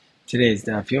Today's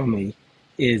Daf Yomi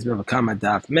is Bava Kamma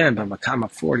Daf Mem, Bava Kamma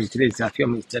 40. Today's Daf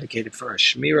Yomi is dedicated for a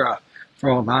Shmira, for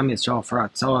all of Am Yisrael, for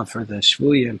Atzalah, for the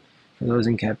Shvuyim, for those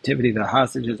in captivity, the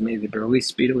hostages, may they be released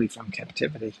speedily from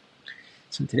captivity.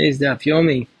 So today's Daf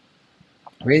Yomi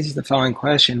raises the following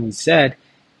question. We said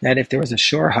that if there was a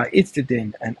Shor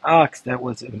HaItztadin, an ox that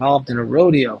was involved in a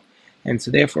rodeo, and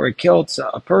so therefore it killed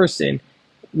a person,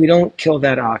 we don't kill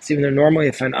that ox, even though normally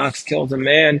if an ox kills a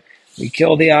man, we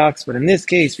kill the ox. But in this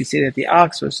case, we say that the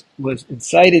ox was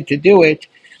incited to do it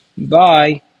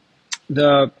by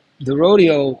the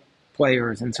rodeo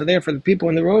players, and so therefore the people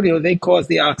in the rodeo, they caused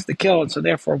the ox to kill, and so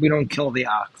therefore we don't kill the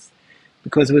ox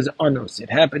because it was onus. It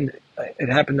happened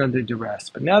under duress.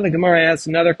 But now the Gemara asks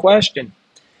another question.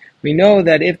 We know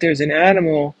that if there's an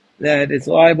animal that is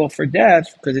liable for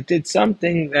death because it did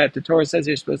something that the Torah says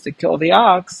you're supposed to kill the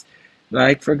ox,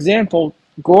 like, for example,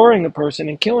 goring a person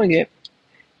and killing it,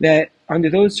 that under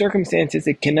those circumstances,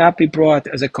 it cannot be brought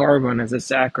as a korban, as a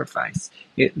sacrifice.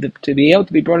 To be able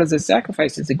to be brought as a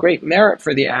sacrifice is a great merit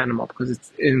for the animal because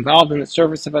it's involved in the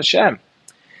service of Hashem.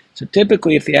 So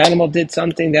typically, if the animal did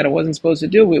something that it wasn't supposed to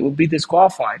do, it would be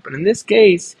disqualified. But in this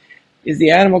case, is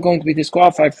the animal going to be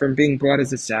disqualified from being brought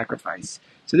as a sacrifice?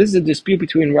 So this is a dispute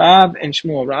between Rav and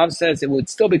Shmuel. Rav says it would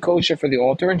still be kosher for the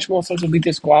altar, and Shmuel says it would be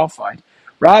disqualified.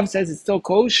 Rav says it's still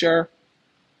kosher,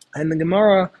 and the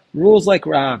Gemara rules like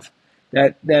Rav,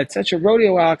 that such a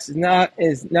rodeo ox is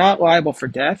not liable for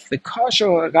death. The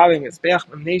kosher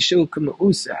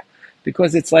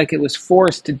because it's like it was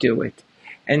forced to do it.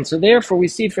 And so therefore we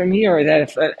see from here that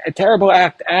if a terrible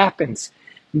act happens,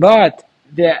 but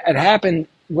that it happened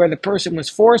where the person was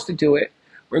forced to do it,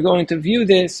 we're going to view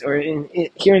this, or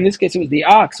here in this case it was the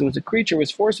ox, it was a creature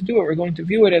was forced to do it, we're going to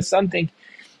view it as something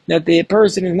that the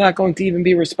person is not going to even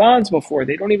be responsible for.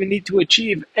 They don't even need to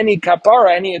achieve any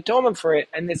kapara, any atonement for it,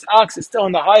 and this ox is still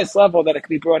on the highest level that it can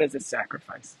be brought as a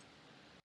sacrifice.